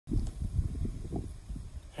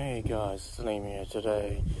Hey guys, it's Liam here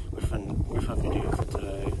today with a video for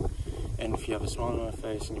today. And if you have a smile on my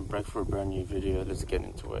face and you're back for a brand new video, let's get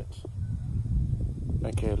into it.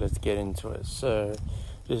 Okay, let's get into it. So,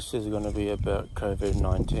 this is going to be about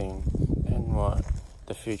COVID-19 and what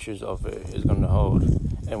the futures of it is going to hold,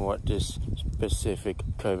 and what this specific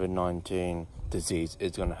COVID-19 disease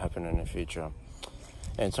is going to happen in the future.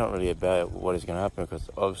 And it's not really about what is going to happen, because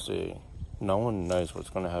obviously no one knows what's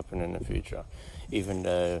going to happen in the future, even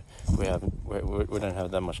though we don't have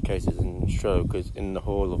that much cases in Australia. Because in the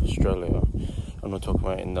whole of Australia, I'm not talking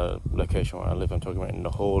about in the location where I live, I'm talking about in the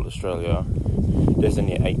whole Australia, there's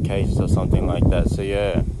only 8 cases or something like that. So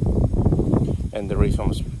yeah, and the reason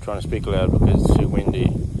I'm trying to speak loud because it's too windy,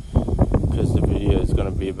 because the video is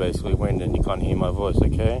going to be basically wind and you can't hear my voice.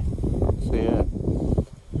 Okay, so yeah,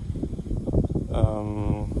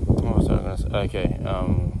 what was I going to say? Okay,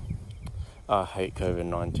 I hate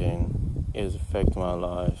COVID-19. It has affected my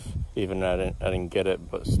life, even though I didn't get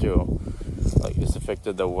it, but still, like, it's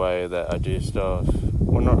affected the way that I do stuff.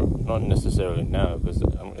 Well, not necessarily now, because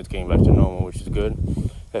it's getting back to normal, which is good.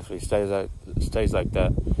 Hopefully it stays like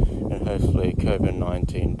that, and hopefully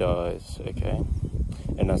COVID-19 dies, okay?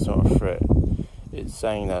 And that's not a threat. It's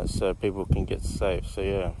saying that so people can get safe. So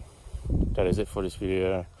yeah, that is it for this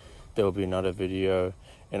video. There will be another video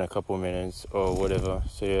in a couple minutes or whatever.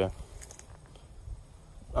 So yeah,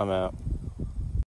 I'm out.